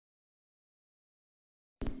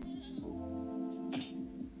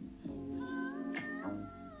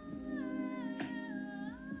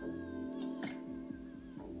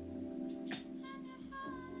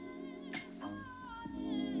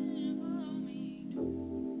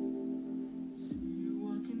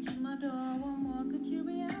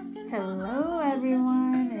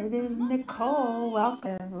Nicole.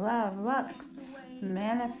 Welcome, Love Lux,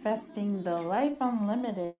 Manifesting the Life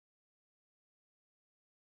Unlimited.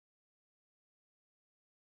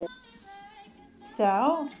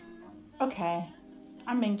 So, okay,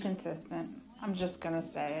 I'm inconsistent. I'm just gonna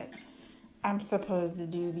say it. I'm supposed to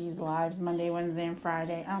do these lives Monday, Wednesday, and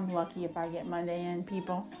Friday. I'm lucky if I get Monday in,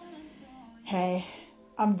 people. Hey,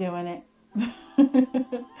 I'm doing it.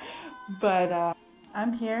 But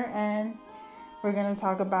I'm here and we're going to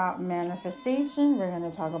talk about manifestation. We're going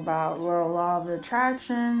to talk about the law of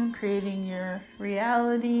attraction, creating your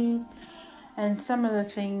reality, and some of the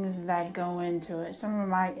things that go into it. Some of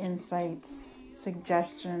my insights,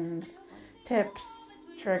 suggestions, tips,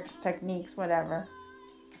 tricks, techniques, whatever.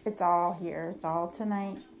 It's all here. It's all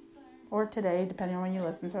tonight or today, depending on when you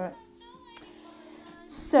listen to it.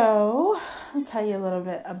 So, I'll tell you a little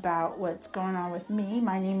bit about what's going on with me.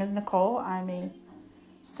 My name is Nicole. I'm a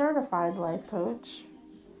certified life coach.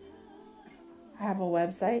 I have a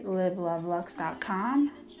website,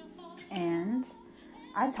 livelovelux.com, and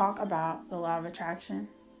I talk about the law of attraction,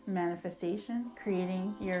 manifestation,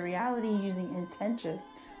 creating your reality using intention,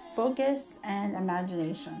 focus, and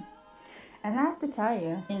imagination. And I have to tell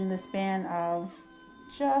you, in the span of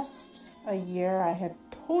just a year, I have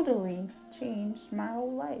totally changed my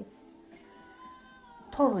whole life.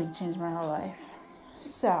 Totally changed my whole life.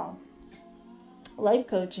 So, life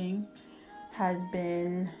coaching has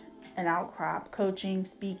been an outcrop. Coaching,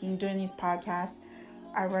 speaking, doing these podcasts.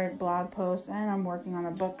 I write blog posts and I'm working on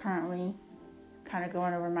a book currently, kind of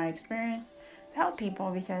going over my experience to help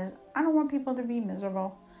people because I don't want people to be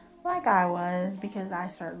miserable like I was, because I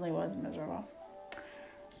certainly was miserable.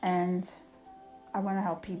 And I want to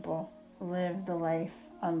help people live the life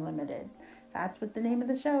unlimited. That's what the name of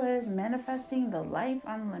the show is, Manifesting the Life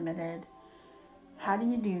Unlimited. How do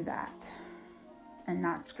you do that and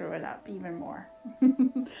not screw it up even more?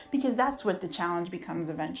 Because that's what the challenge becomes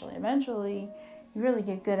eventually. Eventually, you really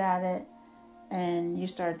get good at it and you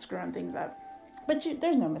start screwing things up. But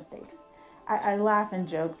there's no mistakes. I laugh and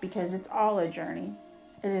joke because it's all a journey.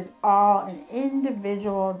 It is all an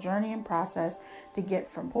individual journey and process to get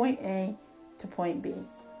from point A to point B.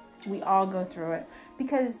 We all go through it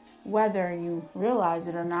because whether you realize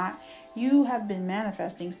it or not, you have been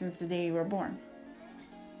manifesting since the day you were born.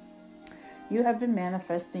 You have been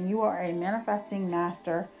manifesting. You are a manifesting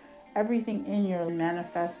master. Everything in your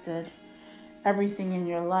manifested, everything in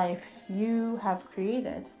your life you have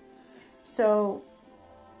created. So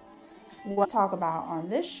what I talk about on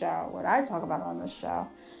this show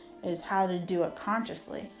is how to do it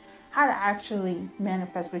consciously. How to actually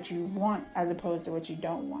manifest what you want as opposed to what you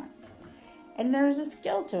don't want. And there's a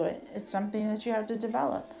skill to it. It's something that you have to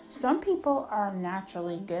develop. Some people are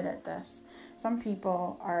naturally good at this. Some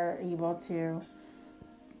people are able to,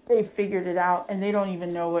 they figured it out and they don't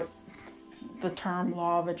even know what the term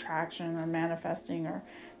law of attraction or manifesting or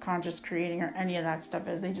conscious creating or any of that stuff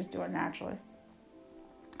is. They just do it naturally.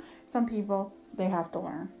 Some people, they have to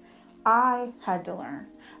learn. I had to learn.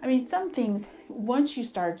 I mean, some things, once you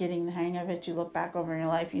start getting the hang of it, you look back over your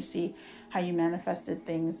life, you see how you manifested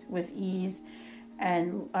things with ease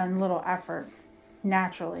and little effort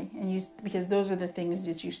naturally. And because those are the things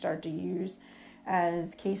that you start to use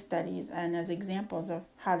as case studies and as examples of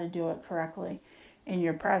how to do it correctly in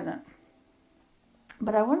your present.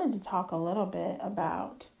 But I wanted to talk a little bit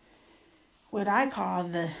about what I call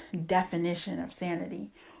the definition of sanity,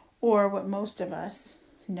 or what most of us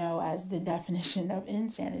know as the definition of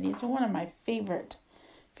insanity. It's one of my favorite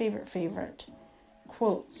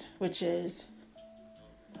quotes, which is,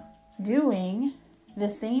 doing the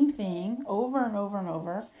same thing over and over and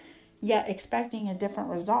over, yet expecting a different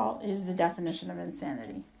result, is the definition of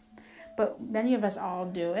insanity. But many of us all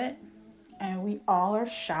do it, and we all are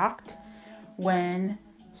shocked when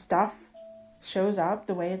stuff shows up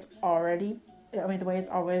the way it's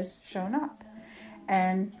always shown up.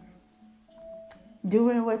 And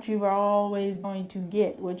doing what you're always going to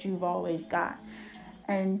get, what you've always got.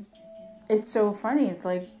 And it's so funny. It's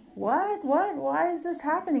like, what? Why is this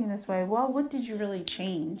happening this way? Well, what did you really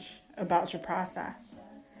change about your process?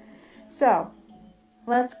 So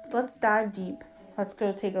let's dive deep. Let's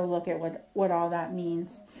go take a look at what all that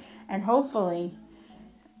means. And hopefully,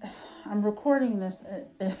 I'm recording this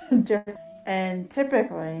and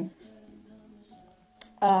typically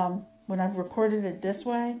when I've recorded it this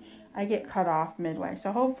way, I get cut off midway.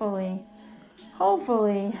 So hopefully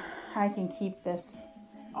I can keep this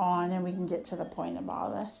on and we can get to the point of all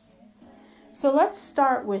this. So let's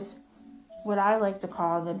start with what I like to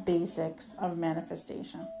call the basics of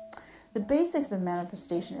manifestation. The basics of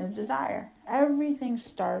manifestation is desire. Everything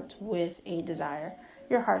starts with a desire.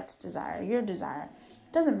 Your heart's desire, your desire.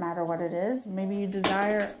 Doesn't matter what it is. Maybe you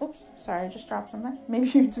desire, oops, sorry, I just dropped something. Maybe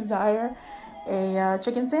you desire a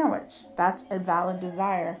chicken sandwich. That's a valid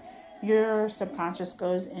desire. Your subconscious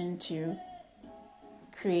goes into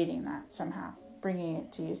creating that somehow, bringing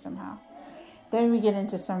it to you somehow. Then we get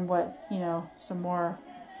into some more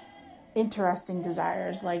interesting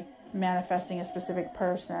desires, like manifesting a specific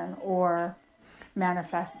person, or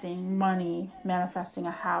manifesting money, manifesting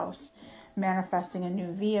a house, manifesting a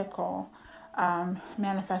new vehicle,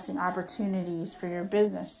 manifesting opportunities for your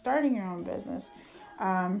business, starting your own business,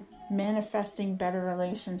 manifesting better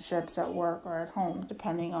relationships at work or at home,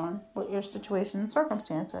 depending on what your situation and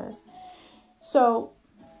circumstance is. So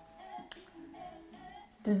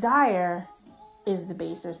desire is the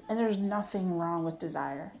basis, and there's nothing wrong with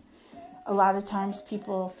desire. A lot of times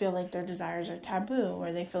people feel like their desires are taboo,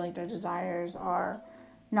 or they feel like their desires are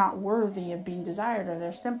not worthy of being desired, or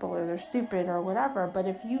they're simple, or they're stupid, or whatever. But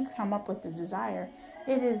if you come up with the desire,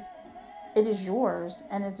 it is yours,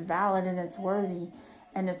 and it's valid, and it's worthy,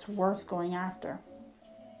 and it's worth going after.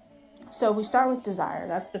 So we start with desire.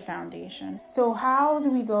 That's the foundation. So how do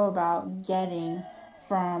we go about getting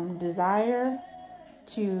from desire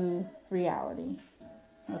to reality?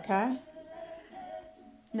 Okay?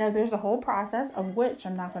 Now, there's a whole process of which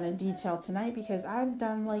I'm not going to detail tonight, because I've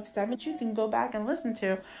done like 7 you can go back and listen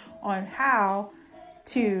to on how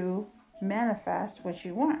to manifest what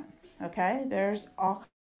you want. Okay? There's all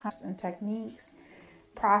kinds of techniques,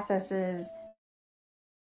 processes.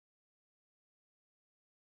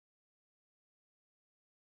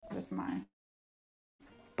 Just mine.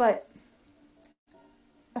 But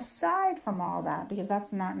aside from all that, because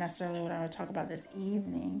that's not necessarily what I would talk about this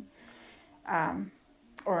evening,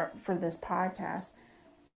 or for this podcast,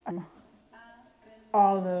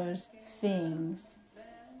 all those things,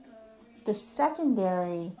 the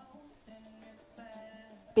secondary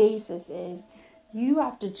basis is you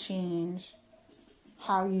have to change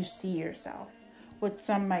how you see yourself, what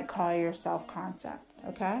some might call your self-concept,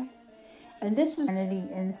 okay? And this is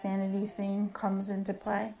insanity thing comes into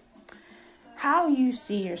play. How you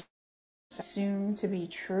see yourself, assume to be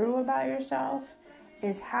true about yourself,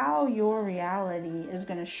 is how your reality is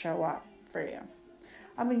going to show up for you.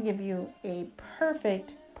 I'm going to give you a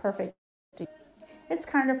perfect. It's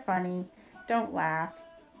kind of funny. Don't laugh.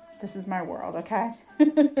 This is my world, okay?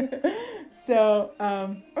 So,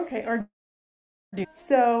 okay, or do.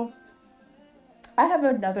 So, I have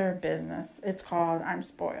another business. It's called I'm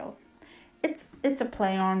Spoiled. It's a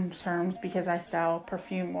play on terms because I sell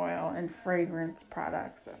perfume oil and fragrance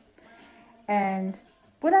products. And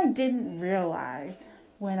what I didn't realize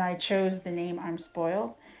when I chose the name I'm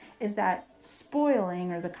Spoiled is that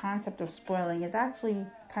spoiling, or the concept of spoiling, is actually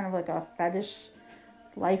kind of like a fetish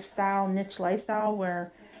lifestyle, niche lifestyle,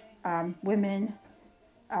 where women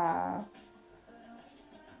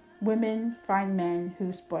find men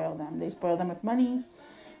who spoil them. They spoil them with money.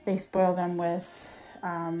 They spoil them with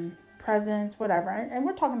presents, whatever. And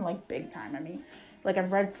we're talking like big time. I mean, like,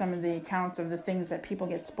 I've read some of the accounts of the things that people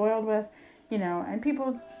get spoiled with, and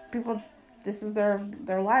people, this is their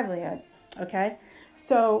livelihood. Okay.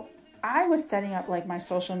 So I was setting up like my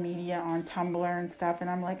social media on Tumblr and stuff, and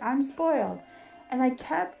I'm like, I'm spoiled. And I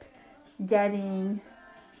kept getting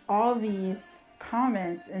all these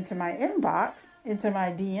comments into my inbox, into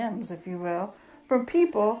my DMs, if you will, from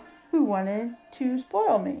people who wanted to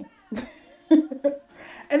spoil me.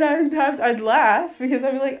 And I'd laugh because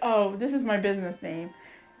I'd be like, oh, this is my business name.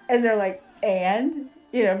 And they're like, and,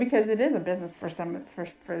 because it is a business for some of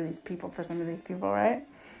these people, right?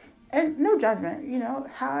 And no judgment,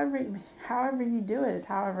 however you do it is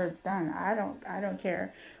however it's done. I don't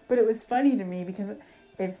care. But it was funny to me because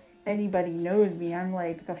if anybody knows me, I'm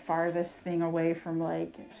like the farthest thing away from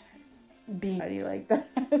like being like that.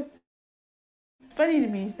 It's funny to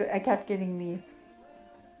me. So I kept getting these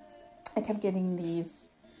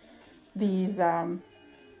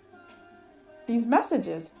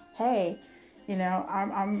messages. Hey,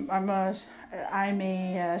 I'm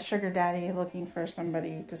a sugar daddy looking for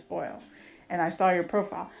somebody to spoil, and I saw your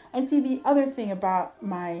profile. And see, the other thing about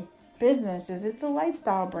my business is it's a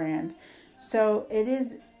lifestyle brand, so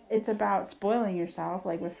it's about spoiling yourself,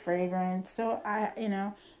 like with fragrance. So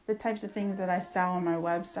the types of things that I sell on my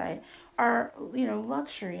website are,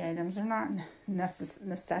 luxury items. They're not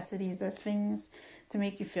necessities. They're things to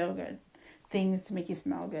make you feel good, things to make you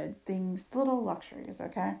smell good, little luxuries,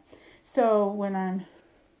 okay? So when I'm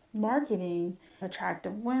marketing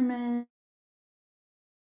attractive women,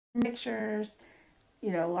 pictures,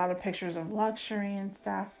 a lot of pictures of luxury and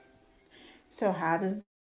stuff. So how does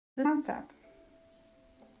the concept?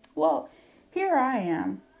 Well, here I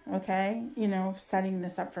am. okay? Setting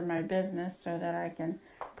this up for my business so that I can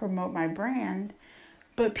promote my brand.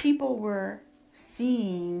 But people were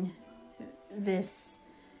seeing this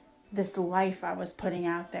life I was putting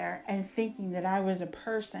out there and thinking that I was a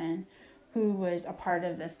person who was a part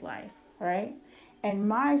of this life, right? And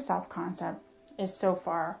my self-concept is so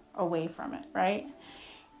far away from it, right?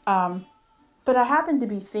 But I happened to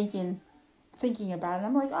be thinking about it.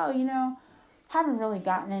 I'm like, oh, haven't really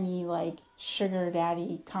gotten any like sugar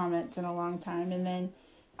daddy comments in a long time. And then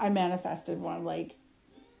I manifested one like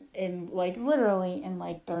in like literally in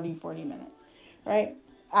like 30, 40 minutes, right?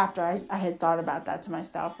 After I had thought about that to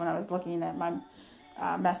myself when I was looking at my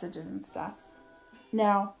messages and stuff.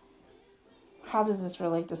 Now, how does this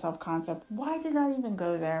relate to self-concept? Why did I even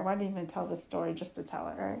go there? Why did I even tell this story just to tell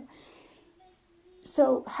it, right?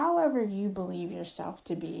 So, however you believe yourself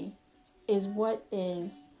to be is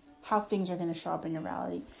how things are going to show up in your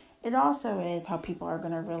reality. It also is how people are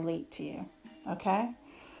going to relate to you, okay?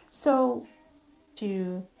 So,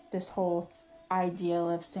 to this whole ideal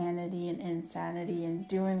of sanity and insanity and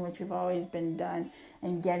doing what you've always been done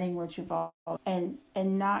and getting what you've always and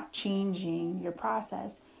not changing your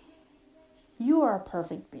process. You are a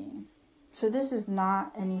perfect being. So this is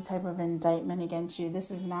not any type of indictment against you.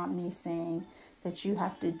 This is not me saying that you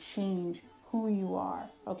have to change who you are,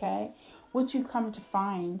 okay? What you come to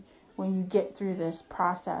find when you get through this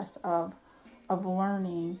process of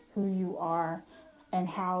learning who you are and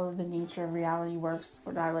how the nature of reality works,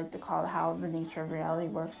 what I like to call how the nature of reality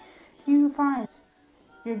works, you find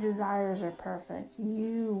your desires are perfect.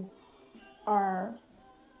 You are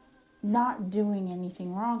not doing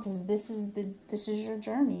anything wrong because this is your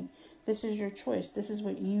journey. This is your choice. This is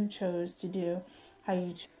what you chose to do,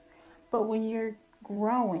 But when you're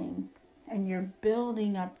growing and you're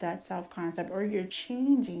building up that self-concept or you're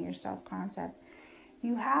changing your self-concept,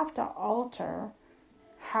 you have to alter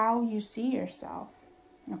how you see yourself.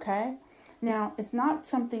 Okay? Now, it's not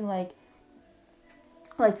something like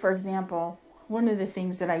for example, one of the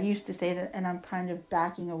things that I used to say that and I'm kind of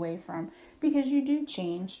backing away from because you do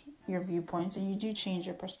change your viewpoints and you do change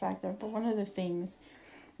your perspective. But one of the things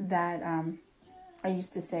that I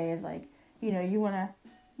used to say is like, you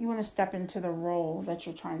want to step into the role that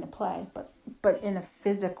you're trying to play, but in a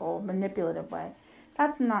physical, manipulative way.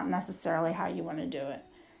 That's not necessarily how you want to do it.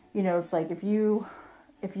 It's like if you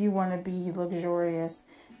want to be luxurious,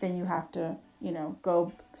 then you have to,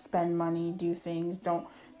 go spend money, do things, don't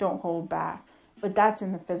hold back. But that's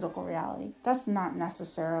in the physical reality. That's not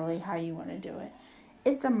necessarily how you want to do it.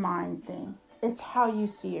 It's a mind thing. It's how you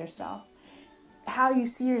see yourself. How you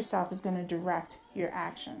see yourself is going to direct your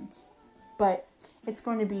actions. But it's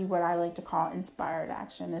going to be what I like to call inspired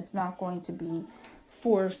action. It's not going to be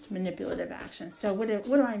forced manipulative action. So what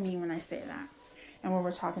do I mean when I say that? And when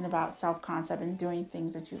we're talking about self-concept and doing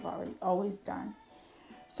things that you've always done.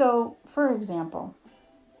 So, for example,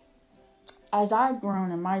 as I've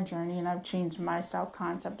grown in my journey and I've changed my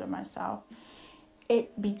self-concept of myself,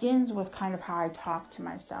 it begins with kind of how I talk to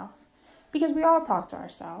myself. Because we all talk to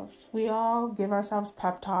ourselves. We all give ourselves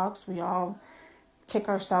pep talks. We all kick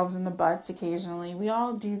ourselves in the butts occasionally. We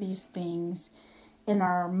all do these things in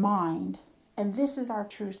our mind. And this is our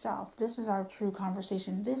true self. This is our true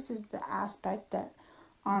conversation. This is the aspect that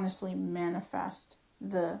honestly manifests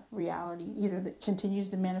the reality. Either that continues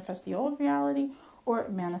to manifest the old reality or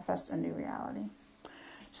it manifests a new reality.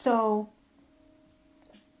 So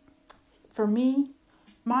for me,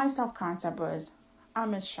 my self-concept was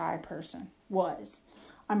I'm a shy person.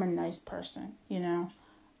 I'm a nice person,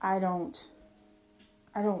 I don't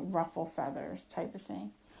ruffle feathers type of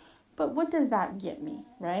thing. But what does that get me,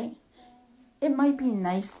 right? It might be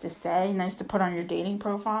nice to say, nice to put on your dating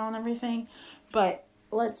profile and everything, but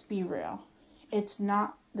let's be real. It's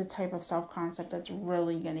not the type of self-concept that's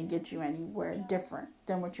really going to get you anywhere different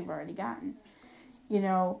than what you've already gotten.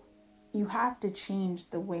 You have to change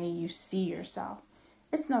the way you see yourself.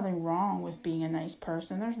 It's nothing wrong with being a nice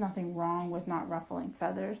person. There's nothing wrong with not ruffling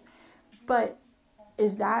feathers. But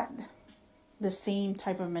is that the same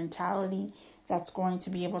type of mentality that's going to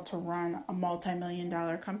be able to run a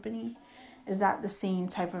multi-million-dollar company? Is that the same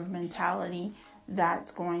type of mentality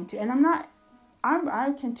that's going to... And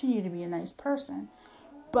I continue to be a nice person.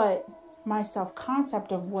 But my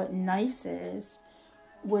self-concept of what nice is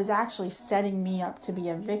was actually setting me up to be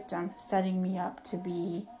a victim, setting me up to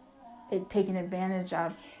be taken advantage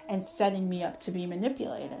of, and setting me up to be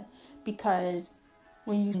manipulated. Because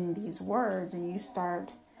when you use these words and you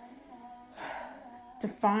start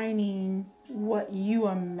defining what you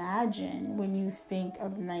imagine when you think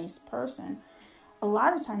of nice person, a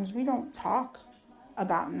lot of times we don't talk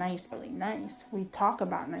about nice really nice. We talk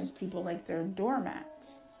about nice people like they're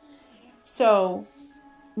doormats. So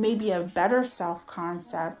maybe a better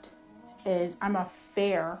self-concept is I'm a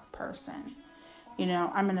fair person.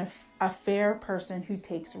 I'm a fair person who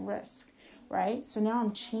takes risk, right? So now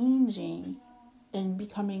I'm changing and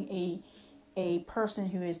becoming a person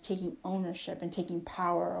who is taking ownership and taking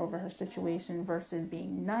power over her situation versus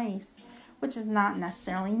being nice, which is not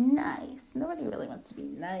necessarily nice. Nobody really wants to be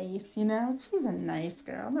nice, She's a nice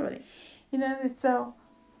girl. Nobody, so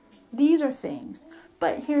these are things.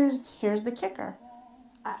 But here's the kicker.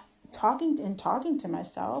 Talking to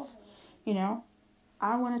myself,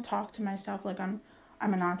 I want to talk to myself like I'm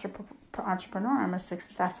an entrepreneur. I'm a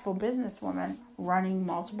successful businesswoman running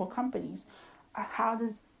multiple companies. How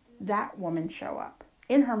does that woman show up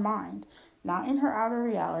in her mind, not in her outer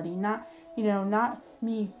reality? Not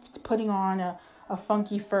me putting on a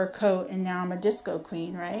funky fur coat and now I'm a disco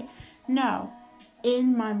queen, right? No,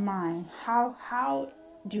 in my mind, how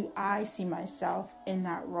do I see myself in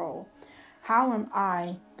that role? How am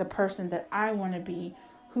I the person that I want to be,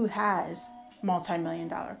 who has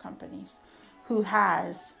multi-million-dollar companies, who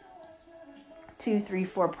has 2, 3,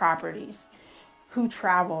 4 properties, who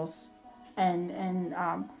travels and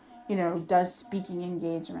does speaking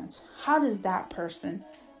engagements? How does that person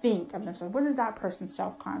think of themselves? What is that person's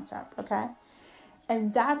self-concept? Okay,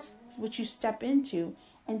 and that's what you step into.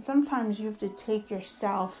 And sometimes you have to take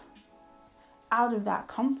yourself out of that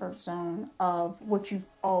comfort zone of what you've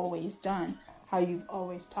always done, how you've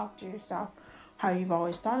always talked to yourself, how you've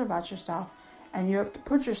always thought about yourself. And you have to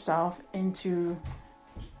put yourself into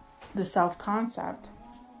the self-concept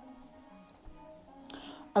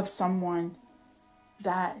of someone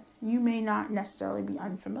that you may not necessarily be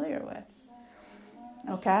unfamiliar with.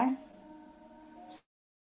 Okay?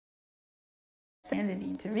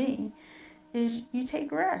 Sanity to me is you take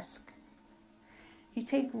risk. You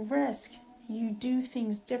take risk. You do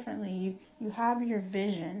things differently. You have your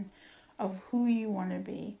vision of who you want to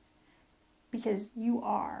be, because you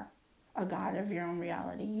are a God of your own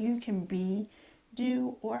reality. You can be,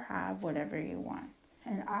 do, or have whatever you want.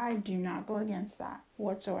 And I do not go against that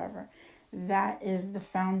whatsoever. That is the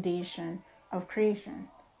foundation of creation.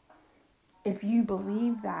 If you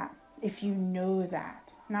believe that, if you know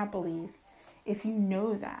that, not believe, if you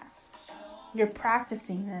know that, you're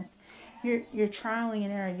practicing this, you're trialing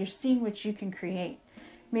and error, you're seeing what you can create.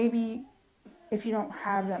 Maybe if you don't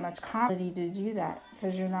have that much confidence to do that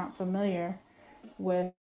because you're not familiar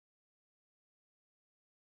with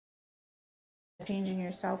changing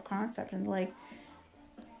your self-concept. And like,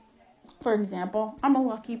 for example, I'm a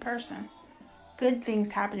lucky person. Good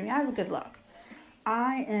things happen to me. I have good luck.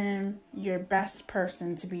 I am your best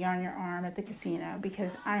person to be on your arm at the casino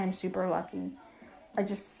because I am super lucky. I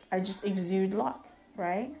just exude luck,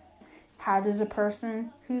 right? How does a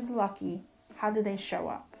person who's lucky, how do they show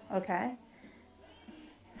up? Okay?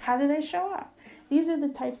 How do they show up? These are the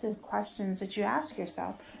types of questions that you ask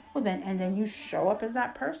yourself. Well, then you show up as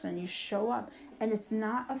that person. You show up. And it's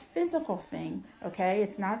not a physical thing, okay?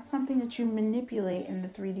 It's not something that you manipulate in the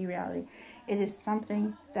 3D reality. It is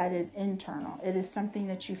something that is internal. It is something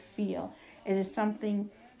that you feel. It is something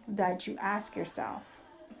that you ask yourself,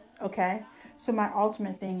 okay? So my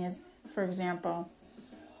ultimate thing is, for example,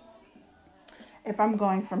 if I'm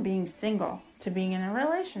going from being single to being in a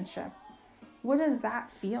relationship, what does that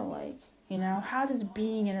feel like? How does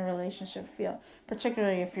being in a relationship feel?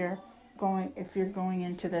 Particularly if you're going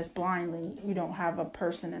into this blindly, you don't have a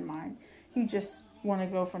person in mind. You just want to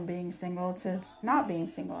go from being single to not being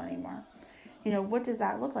single anymore. What does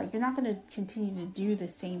that look like? You're not going to continue to do the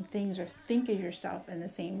same things or think of yourself in the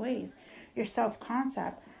same ways. Your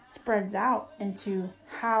self-concept spreads out into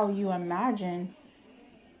how you imagine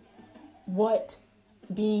what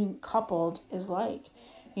being coupled is like.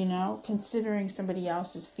 Considering somebody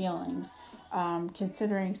else's feelings,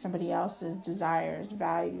 considering somebody else's desires,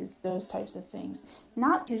 values, those types of things.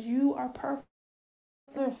 Not because you are perfect.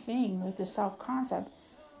 Other thing with the self-concept,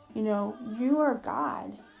 you are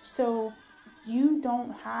God. So you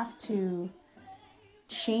don't have to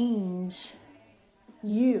change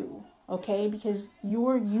you, okay? Because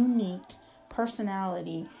your unique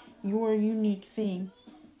personality, your unique thing.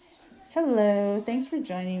 Hello, thanks for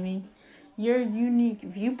joining me. Your unique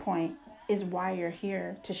viewpoint is why you're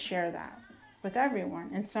here, to share that with everyone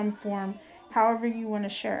in some form, however you want to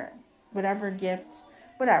share it, whatever gifts,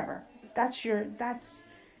 whatever. That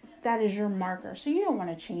is your marker. So you don't want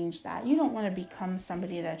to change that. You don't want to become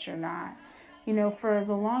somebody that you're not. For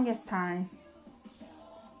the longest time,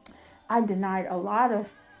 I denied a lot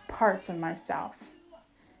of parts of myself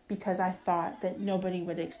because I thought that nobody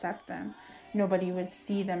would accept them. Nobody would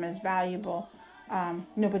see them as valuable.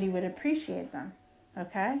 Nobody would appreciate them.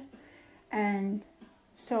 Okay? And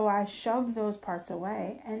So I shove those parts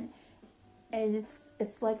away, and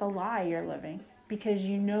it's like a lie you're living, because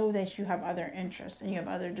you know that you have other interests and you have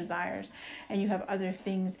other desires and you have other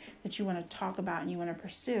things that you want to talk about and you want to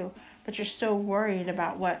pursue, but you're so worried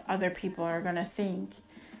about what other people are going to think,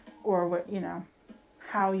 or what,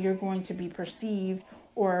 how you're going to be perceived,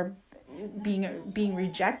 or being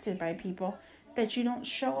rejected by people, that you don't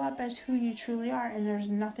show up as who you truly are. And there's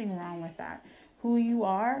nothing wrong with that. Who you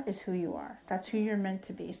are is who you are. That's who you're meant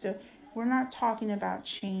to be. So we're not talking about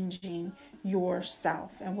changing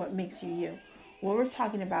yourself and what makes you you. What we're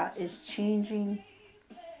talking about is changing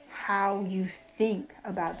how you think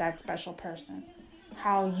about that special person.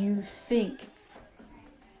 How you think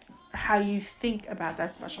about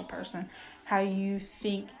that special person. How you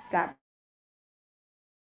think that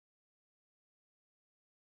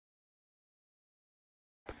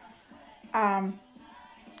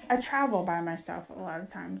I travel by myself a lot of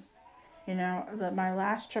times. My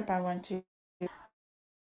last trip I went to,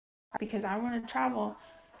 because I want to travel,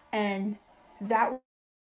 and that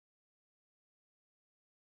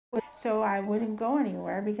so I wouldn't go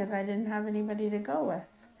anywhere because I didn't have anybody to go with.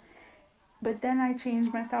 But then I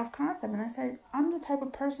changed my self concept and I said, I'm the type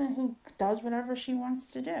of person who does whatever she wants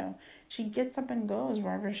to do. She gets up and goes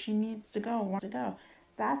wherever she needs to go, wants to go.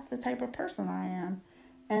 That's the type of person I am.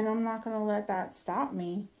 And I'm not going to let that stop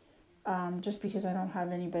me, just because I don't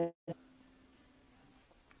have anybody.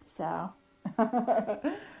 So,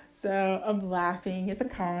 so I'm laughing at the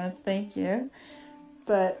comments. Thank you.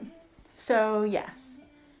 But so, yes,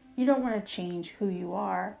 you don't want to change who you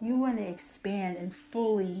are. You want to expand and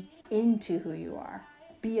fully into who you are.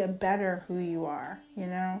 Be a better who you are,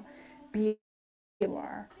 Be who you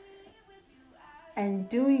are. And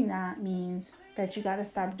doing that means that you got to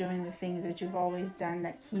stop doing the things that you've always done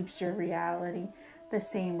that keeps your reality the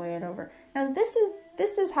same way and over. Now, this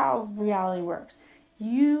is how reality works.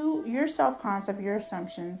 Your self-concept, your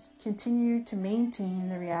assumptions continue to maintain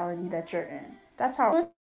the reality that you're in. That's how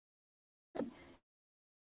it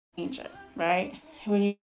change it, right? When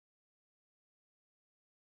you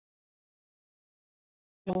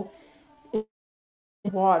go in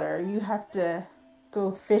water, you have to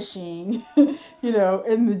go fishing, in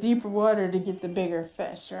the deeper water to get the bigger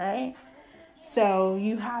fish, right? So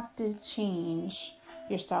you have to change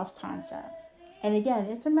your self concept. And again,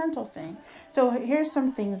 it's a mental thing. So here's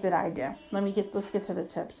some things that I do. Let's get to the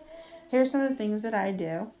tips. Here's some of the things that I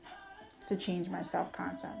do to change my self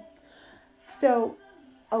concept. So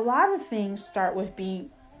a lot of things start with being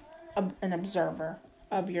an observer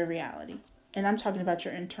of your reality. And I'm talking about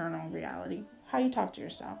your internal reality, how you talk to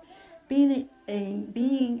yourself. Being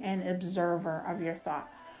an observer of your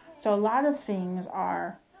thoughts. So a lot of things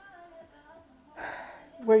are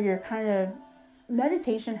where you're kind of,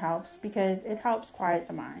 meditation helps because it helps quiet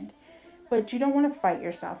the mind. But you don't want to fight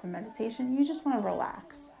yourself in meditation. You just want to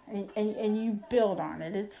relax, and you build on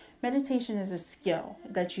it. Meditation is a skill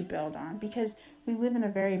that you build on, because we live in a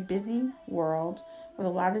very busy world with a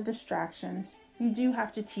lot of distractions. You do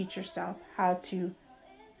have to teach yourself how to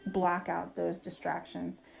block out those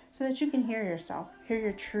distractions so that you can hear yourself, hear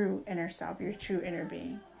your true inner self, your true inner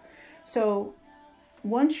being. So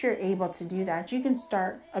once you're able to do that, you can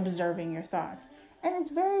start observing your thoughts. And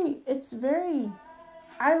it's very,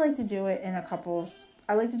 I like to do it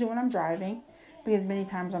I like to do it when I'm driving, because many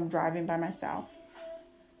times I'm driving by myself.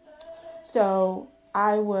 So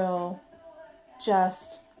I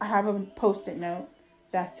have a post-it note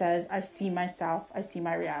that says, I see myself, I see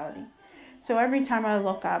my reality. So every time I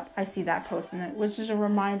look up, I see that post-it note, which is a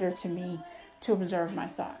reminder to me to observe my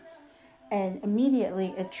thoughts. And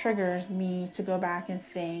immediately it triggers me to go back and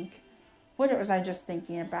think, what was I just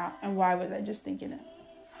thinking about, and why was I just thinking it?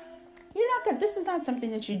 This is not something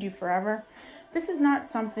that you do forever. This is not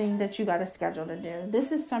something that you got to schedule to do.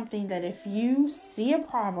 This is something that if you see a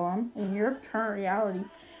problem in your current reality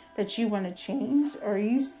that you want to change, or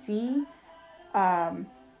you see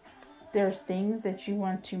there's things that you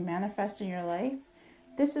want to manifest in your life,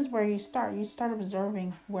 this is where you start. You start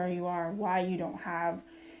observing where you are, why you don't have,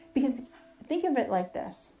 because think of it like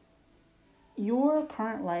this. Your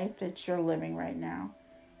current life that you're living right now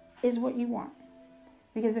is what you want.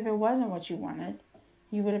 Because if it wasn't what you wanted,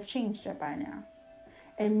 you would have changed it by now.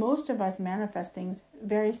 And most of us manifest things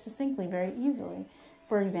very succinctly, very easily.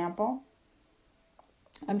 For example,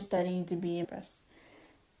 I'm studying to be a therapist.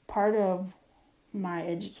 Part of my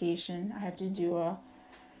education, I have to do a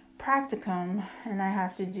practicum and I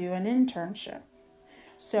have to do an internship.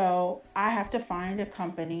 So I have to find a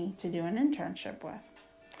company to do an internship with.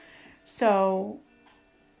 So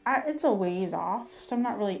it's a ways off. So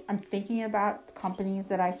I'm thinking about companies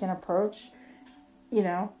that I can approach,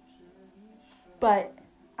 but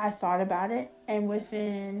I thought about it, and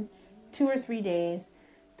within 2 or 3 days,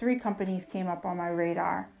 3 companies came up on my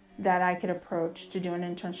radar that I could approach to do an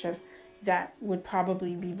internship that would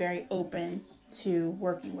probably be very open to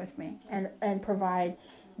working with me and provide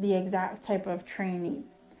the exact type of training.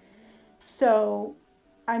 So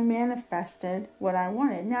I manifested what I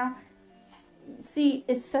wanted. Now, see,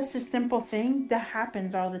 it's such a simple thing that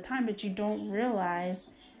happens all the time, but you don't realize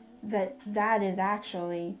that that is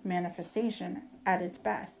actually manifestation at its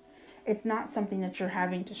best. It's not something that you're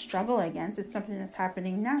having to struggle against. It's something that's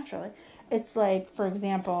happening naturally. It's like, for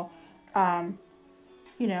example,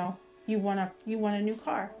 you know, you want a new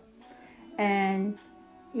car, and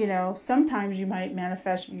sometimes you might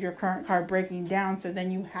manifest your current car breaking down, so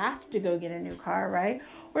then you have to go get a new car, right?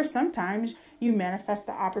 Or sometimes you manifest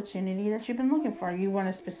the opportunity that you've been looking for. You want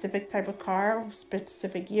a specific type of car,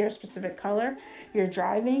 specific year, specific color. You're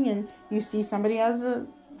driving and you see somebody has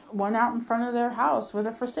one out in front of their house with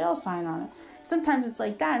a for sale sign on it. Sometimes it's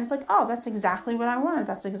like that. It's like, oh, that's exactly what I wanted.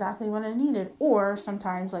 That's exactly what I needed. Or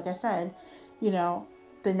sometimes, like I said,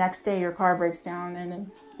 the next day your car breaks down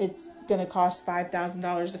and it's going to cost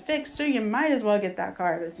 $5,000 to fix. So you might as well get that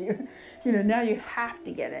car this year. Now you have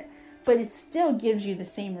to get it. But it still gives you the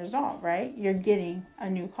same result, right? You're getting a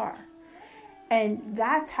new car. And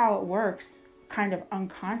that's how it works, kind of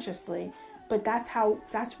unconsciously. But that's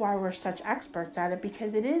why we're such experts at it,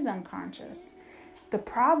 because it is unconscious. The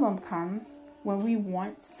problem comes when we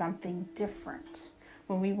want something different,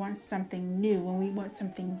 when we want something new, when we want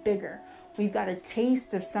something bigger. We've got a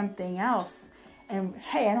taste of something else. And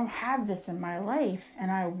hey, I don't have this in my life and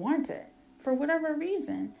I want it for whatever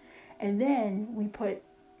reason. And then we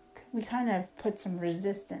kind of put some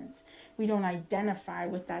resistance. We don't identify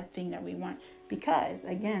with that thing that we want. Because,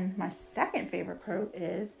 again, my second favorite quote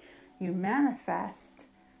is, you manifest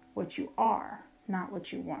what you are, not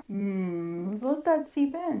what you want. Let that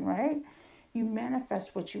seep in, right? You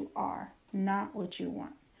manifest what you are, not what you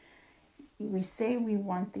want. We say we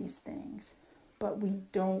want these things, but we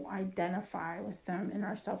don't identify with them in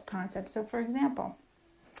our self-concept. So, for example,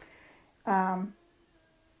 I'm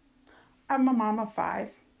a mom of 5.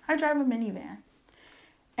 I drive a minivan.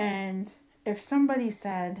 And if somebody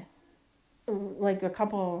said, like a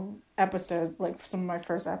couple episodes, like some of my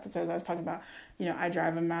first episodes, I was talking about, I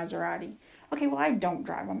drive a Maserati. Okay, well, I don't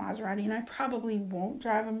drive a Maserati, and I probably won't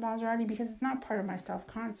drive a Maserati because it's not part of my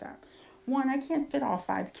self-concept. One, I can't fit all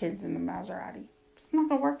 5 kids in the Maserati. It's not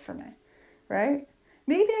going to work for me, right?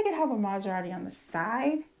 Maybe I could have a Maserati on the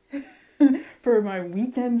side for my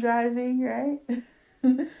weekend driving, right?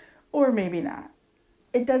 Or maybe not.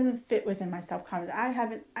 It doesn't fit within my self-concept. I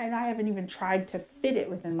haven't even tried to fit it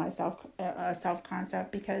within my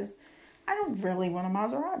self-concept because I don't really want a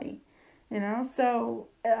Maserati, So,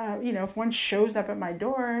 if one shows up at my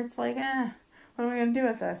door, it's like, what am I going to do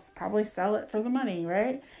with this? Probably sell it for the money,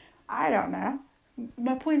 right? I don't know.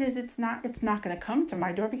 My point is, it's not going to come to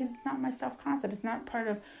my door because it's not my self-concept. It's not part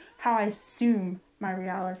of how I assume my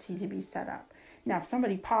reality to be set up. Now, if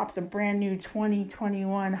somebody pops a brand new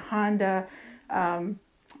 2021 Honda,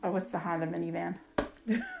 what's the Honda minivan?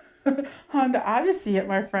 Honda Odyssey at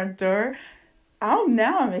my front door.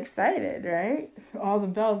 Now I'm excited, right? All the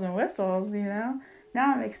bells and whistles, Now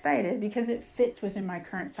I'm excited because it fits within my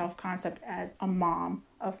current self-concept as a mom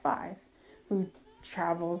of 5 who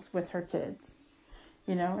travels with her kids,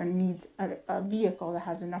 and needs a vehicle that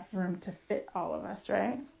has enough room to fit all of us,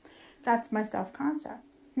 right? That's my self-concept.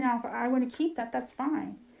 Now, if I want to keep that, that's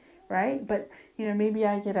fine, right? But, maybe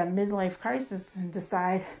I get a midlife crisis and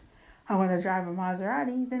decide I want to drive a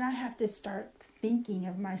Maserati, then I have to start thinking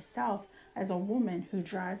of myself as a woman who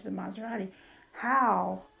drives a Maserati.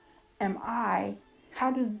 How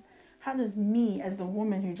does me as the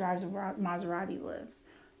woman who drives a Maserati lives?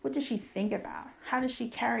 What does she think about? How does she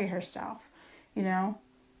carry herself?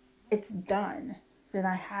 It's done. Then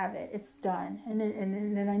I have it. It's done. And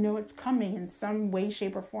then I know it's coming in some way,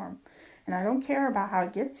 shape, or form. And I don't care about how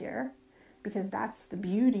it gets here because that's the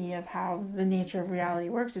beauty of how the nature of reality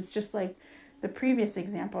works. It's just like the previous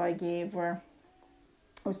example I gave where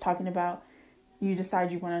I was talking about you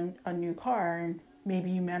decide you want a new car and maybe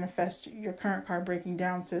you manifest your current car breaking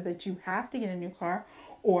down so that you have to get a new car,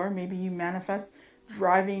 or maybe you manifest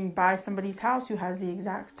driving by somebody's house who has the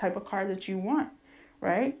exact type of car that you want,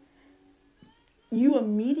 right? You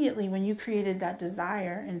immediately, when you created that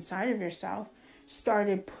desire inside of yourself,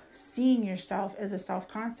 started seeing yourself as a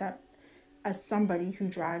self-concept, as somebody who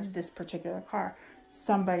drives this particular car,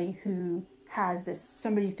 somebody who has this,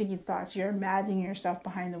 somebody thinking thoughts. You're imagining yourself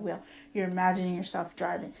behind the wheel. You're imagining yourself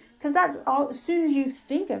driving. Because that's all, as soon as you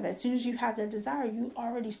think of it, as soon as you have that desire, you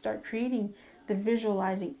already start creating the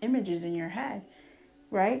visualizing images in your head.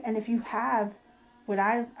 right? And if you have what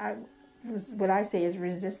I say is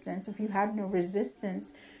resistance, if you have no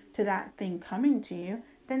resistance to that thing coming to you,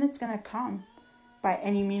 then it's going to come by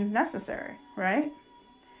any means necessary, right?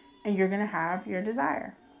 And you're going to have your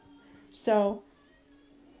desire. So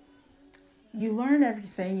you learn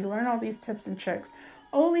everything, you learn all these tips and tricks,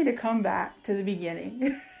 only to come back to the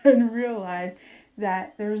beginning and realize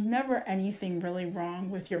that there's never anything really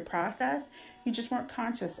wrong with your process. You just weren't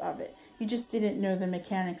conscious of it. You just didn't know the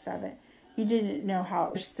mechanics of it. You didn't know how it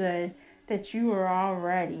understood that you were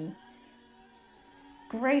already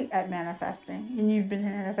great at manifesting, and you've been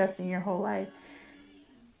manifesting your whole life.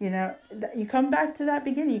 You know, you come back to that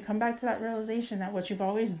beginning, you come back to that realization that what you've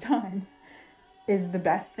always done is the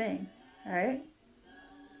best thing, right?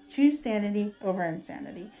 Choose sanity over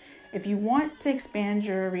insanity. If you want to expand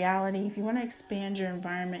your reality, if you want to expand your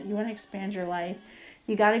environment, you want to expand your life,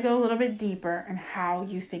 you got to go a little bit deeper in how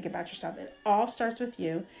you think about yourself. It all starts with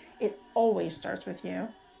you. It always starts with you,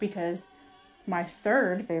 because my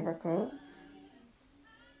third favorite quote,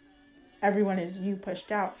 everyone is you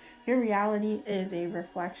pushed out. Your reality is a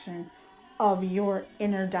reflection of your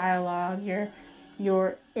inner dialogue,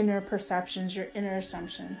 your inner perceptions, your inner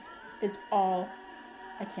assumptions. It's all,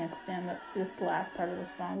 I can't stand this last part of the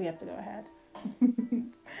song. We have to go ahead.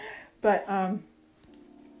 But,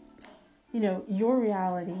 you know, your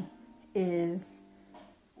reality is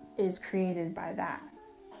created by that.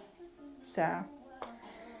 So,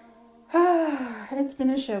 it's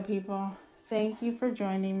been a show, people. Thank you for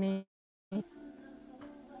joining me.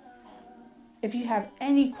 If you have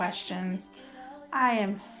any questions, I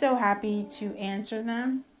am so happy to answer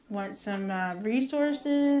them. Want some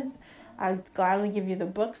resources? I'd gladly give you the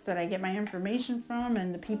books that I get my information from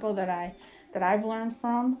and the people that I've learned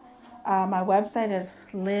from. My website is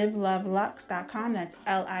livelovelux.com. That's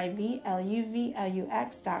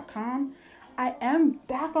LIVLUVLUX.com. I am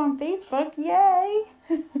back on Facebook. Yay!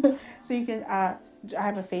 So you can, I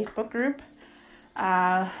have a Facebook group,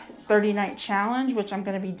 30-night challenge, which I'm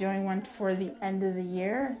going to be doing one for the end of the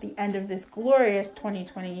year, the end of this glorious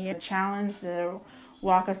 2020 year challenge to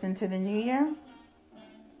walk us into the new year.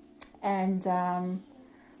 And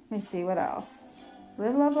let me see what else.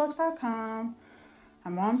 LiveLoveLux.com.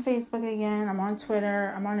 I'm on Facebook again. I'm on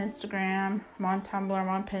Twitter. I'm on Instagram. I'm on Tumblr. I'm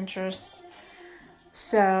on Pinterest.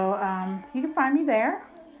 So you can find me there.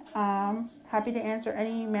 Happy to answer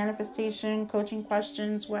any manifestation, coaching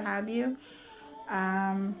questions, what have you.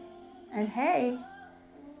 And hey,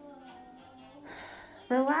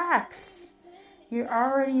 relax. You're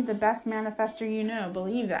already the best manifester you know.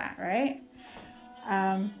 Believe that, right?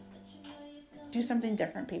 Do something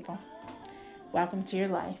different, people. Welcome to your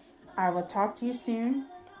life. I will talk to you soon.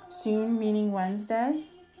 Soon meaning Wednesday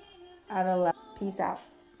at 11. Peace out.